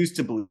refuse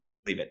to believe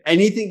it.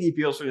 Anything he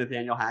feels for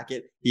Nathaniel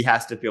Hackett, he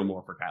has to feel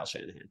more for Kyle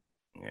Shanahan.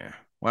 Yeah.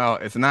 Well,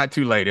 it's not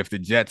too late if the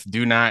Jets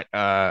do not,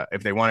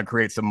 if they want to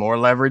create some more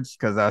leverage,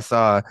 because I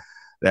saw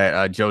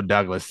that Joe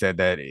Douglas said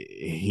that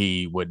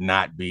he would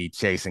not be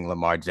chasing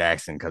Lamar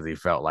Jackson because he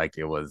felt like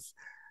it was,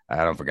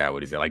 I don't forget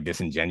what he said, like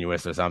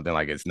disingenuous or something.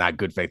 Like, it's not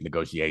good faith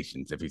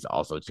negotiations if he's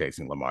also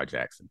chasing Lamar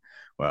Jackson.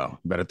 Well,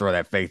 you better throw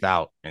that faith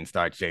out and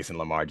start chasing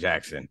Lamar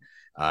Jackson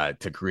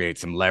to create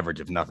some leverage,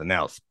 if nothing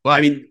else. But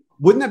I mean,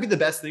 wouldn't that be the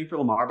best thing for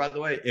Lamar, by the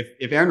way?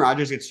 If Aaron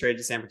Rodgers gets traded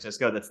to San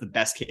Francisco, that's the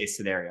best case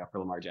scenario for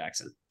Lamar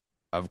Jackson.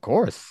 Of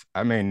course.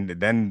 I mean,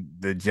 then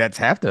the Jets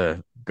have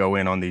to go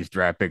in on these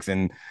draft picks.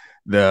 And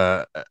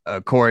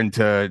according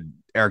to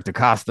Eric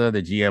DeCosta,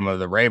 the GM of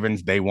the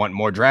Ravens, they want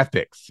more draft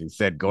picks. He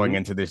said going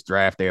into this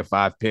draft, they have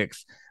 5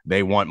 picks.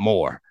 They want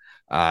more.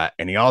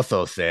 And he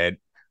also said,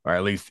 or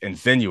at least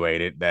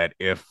insinuated, that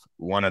if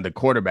one of the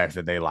quarterbacks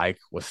that they like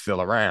was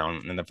still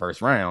around in the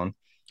first round,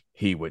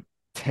 he would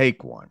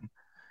take one.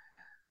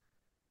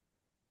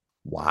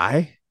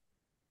 Why?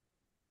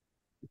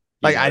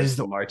 Like, I just,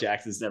 Lamar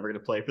Jackson's never going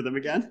to play for them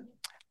again.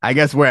 I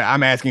guess where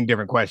I'm asking a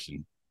different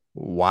question.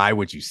 Why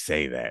would you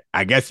say that?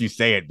 I guess you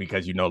say it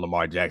because you know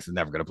Lamar Jackson's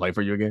never going to play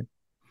for you again.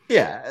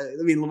 Yeah.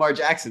 I mean, Lamar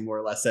Jackson more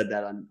or less said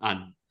that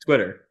on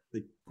Twitter.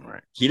 Like,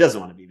 right. He doesn't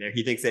want to be there.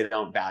 He thinks they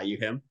don't value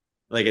him.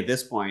 Like, at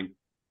this point,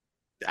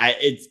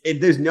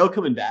 there's no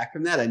coming back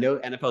from that. I know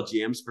NFL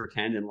GMs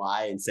pretend and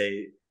lie and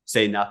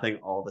say nothing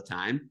all the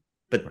time,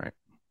 but right.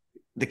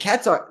 the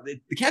cat's out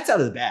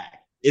of the bag.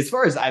 As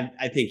far as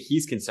I think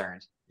he's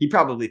concerned, he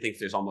probably thinks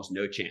there's almost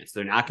no chance.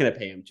 They're not going to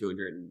pay him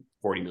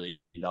 $240 million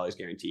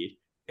guaranteed.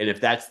 And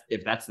if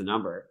that's the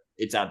number,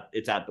 it's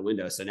out the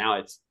window. So now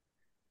it's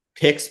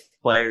picks,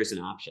 players,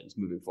 and options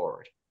moving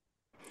forward.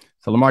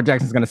 So Lamar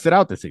Jackson's going to sit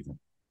out this season.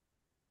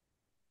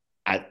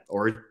 I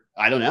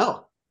don't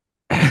know.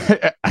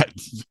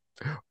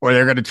 Or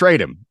they're going to trade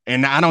him.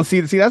 And I don't see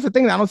that's the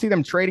thing. I don't see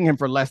them trading him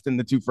for less than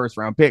the 2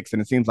 first-round picks.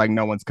 And it seems like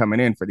no one's coming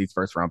in for these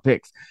first-round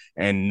picks.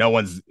 And no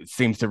one's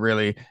seems to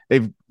really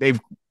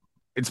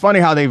it's funny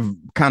how they've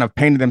kind of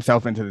painted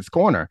themselves into this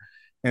corner,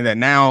 and that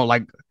now,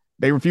 like,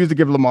 they refuse to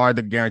give Lamar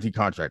the guaranteed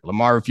contract.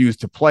 Lamar refused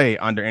to play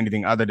under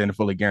anything other than a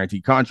fully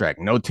guaranteed contract.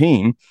 No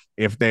team,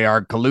 if they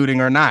are colluding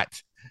or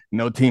not,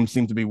 no team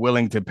seems to be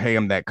willing to pay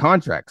him that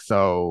contract.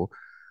 So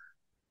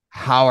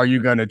how are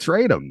you going to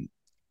trade him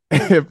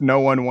if no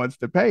one wants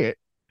to pay it?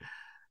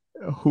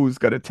 Who's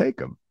going to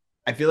take him?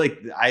 I feel like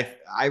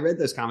I read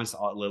those comments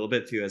a little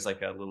bit too as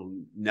like a little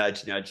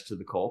nudge to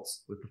the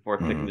Colts with the 4th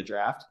pick in the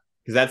draft,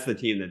 because that's the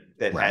team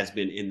that right. has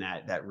been in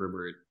that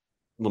rumored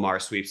Lamar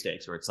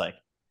sweepstakes where it's like,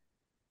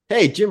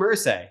 hey, Jim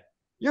Irsay,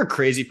 you're a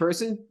crazy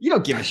person. You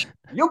don't give a shit.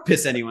 You don't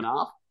piss anyone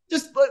off.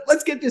 Just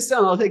let's get this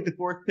done. I'll take the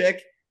 4th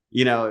pick.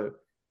 You know,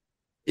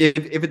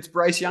 if it's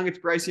Bryce Young, it's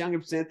Bryce Young.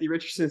 If it's Anthony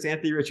Richardson, it's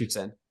Anthony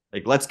Richardson.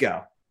 Like, let's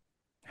go.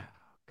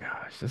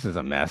 Gosh, this is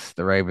a mess.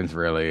 The Ravens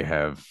really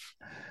have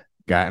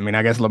got. I mean,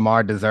 I guess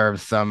Lamar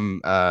deserves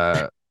some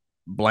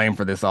blame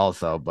for this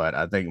also, but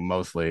I think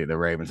mostly the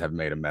Ravens have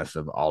made a mess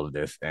of all of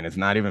this, and it's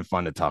not even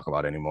fun to talk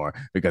about anymore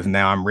because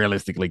now I'm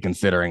realistically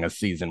considering a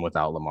season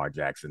without Lamar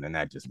Jackson, and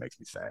that just makes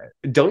me sad.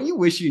 Don't you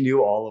wish you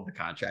knew all of the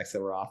contracts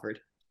that were offered?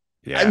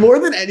 Yeah. More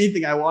than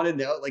anything, I want to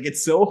know. Like,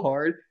 it's so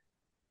hard.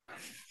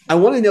 I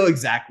want to know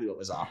exactly what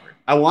was offered.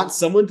 I want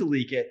someone to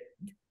leak it.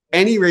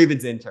 Any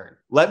Ravens intern,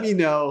 let me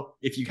know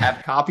if you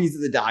have copies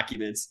of the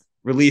documents.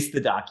 Release the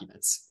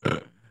documents.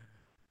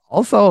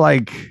 Also,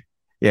 like,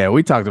 yeah,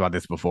 we talked about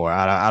this before.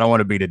 I don't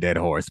want to beat a dead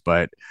horse,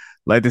 but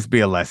let this be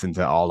a lesson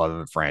to all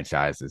other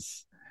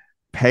franchises.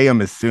 Pay them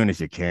as soon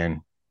as you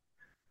can.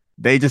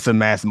 They just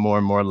amass more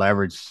and more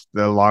leverage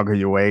the longer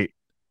you wait.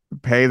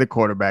 Pay the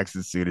quarterbacks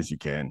as soon as you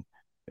can.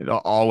 It'll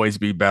always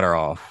be better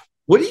off.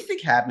 What do you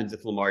think happens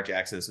if Lamar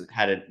Jackson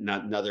had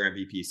another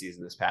MVP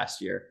season this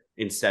past year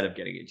instead of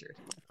getting injured?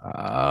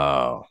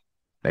 Oh,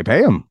 they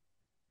pay him.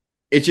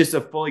 It's just a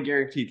fully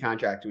guaranteed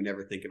contract. We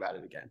never think about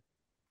it again.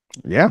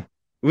 Yeah.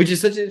 Which is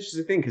such an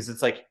interesting thing because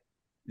it's like,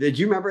 did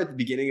you remember at the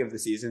beginning of the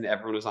season,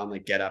 everyone was on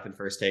like Get Up and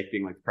First Take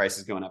being like, the price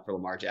is going up for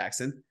Lamar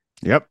Jackson?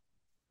 Yep.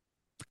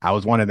 I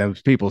was one of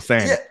those people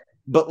saying it.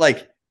 But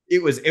like,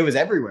 it was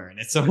everywhere. And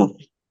it's sort of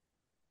like,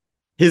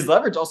 his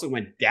leverage also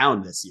went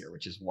down this year,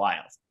 which is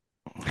wild.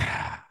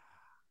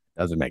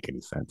 Doesn't make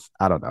any sense.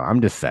 I don't know.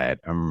 I'm just sad.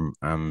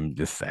 I'm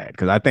just sad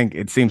because I think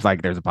it seems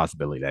like there's a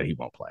possibility that he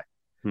won't play.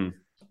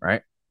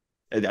 Right?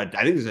 I think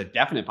there's a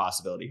definite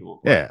possibility he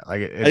won't play. Yeah,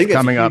 like it's I think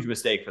coming that's a huge up.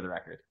 Mistake for the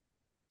record.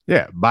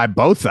 Yeah, by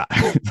both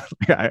sides.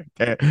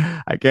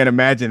 I can't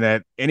imagine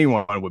that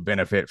anyone would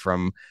benefit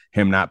from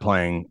him not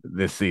playing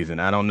this season.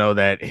 I don't know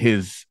that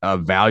his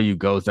value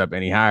goes up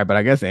any higher, but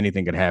I guess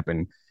anything could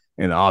happen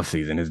in the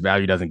offseason. His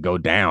value doesn't go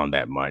down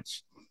that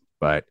much,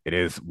 but it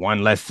is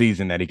one less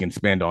season that he can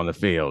spend on the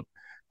field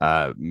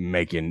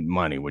making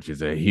money, which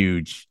is a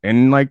huge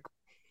and like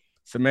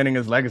cementing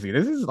his legacy.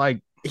 This is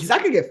like he's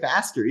not gonna get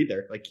faster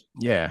either. Like,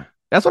 yeah,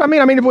 that's what I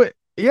mean. I mean,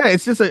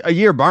 it's just a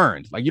year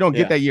burned. Like, you don't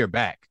get that year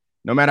back.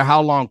 No matter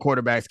how long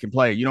quarterbacks can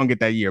play, you don't get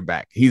that year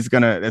back. That's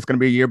gonna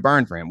be a year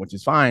burn for him, which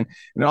is fine.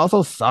 And it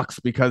also sucks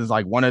because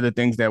like one of the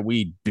things that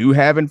we do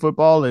have in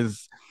football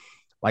is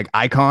like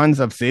icons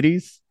of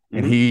cities,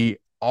 and he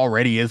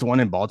already is one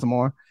in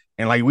Baltimore.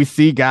 And like we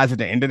see guys at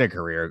the end of their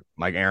career,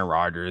 like Aaron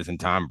Rodgers and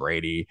Tom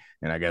Brady,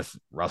 and I guess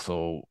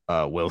Russell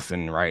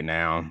Wilson right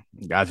now,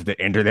 guys at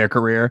the end of their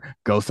career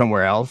go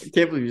somewhere else. I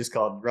can't believe you just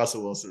called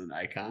Russell Wilson an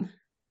icon.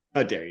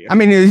 How dare you? I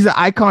mean, he's an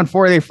icon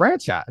for a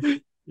franchise.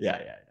 Yeah.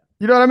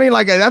 You know what I mean?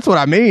 Like, that's what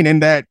I mean.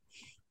 In that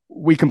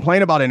we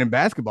complain about it in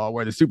basketball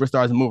where the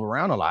superstars move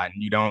around a lot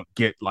and you don't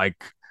get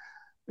like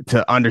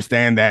to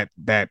understand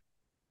that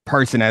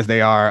person as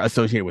they are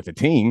associated with the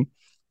team.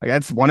 Like,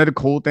 that's one of the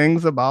cool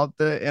things about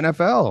the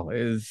NFL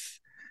is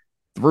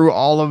through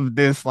all of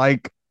this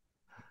like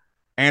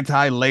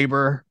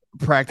anti-labor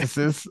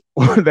practices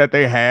that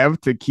they have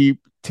to keep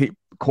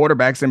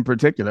quarterbacks in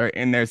particular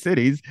in their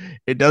cities,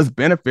 it does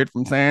benefit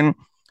from saying,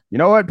 you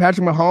know what,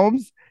 Patrick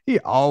Mahomes, he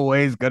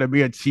always gonna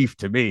be a Chief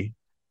to me.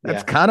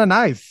 That's kind of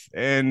nice.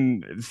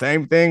 And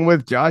same thing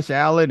with Josh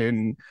Allen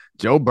and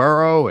Joe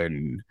Burrow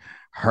and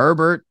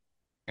Herbert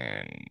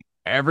and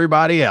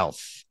everybody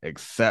else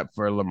except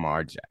for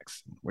Lamar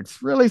Jackson,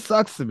 which really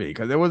sucks to me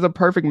because it was a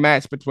perfect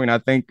match between, I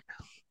think,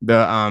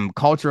 the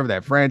culture of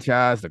that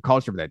franchise, the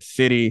culture of that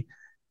city.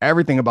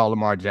 Everything about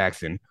Lamar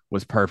Jackson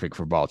was perfect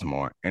for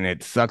Baltimore. And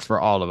it sucks for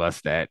all of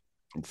us that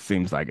it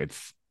seems like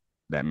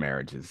that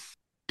marriage is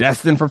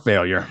destined for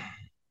failure.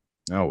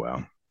 Oh,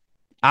 well.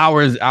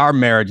 Our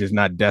marriage is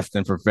not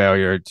destined for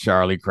failure,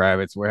 Charlie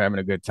Kravitz. We're having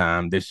a good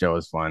time. This show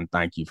is fun.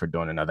 Thank you for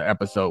doing another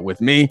episode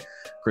with me,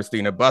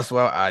 Christina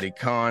Buswell, Adi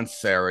Khan,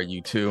 Sarah,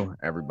 you too.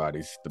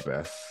 Everybody's the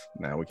best.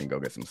 Now we can go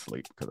get some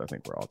sleep because I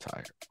think we're all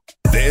tired.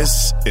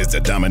 This is the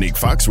Dominique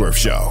Foxworth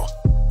Show.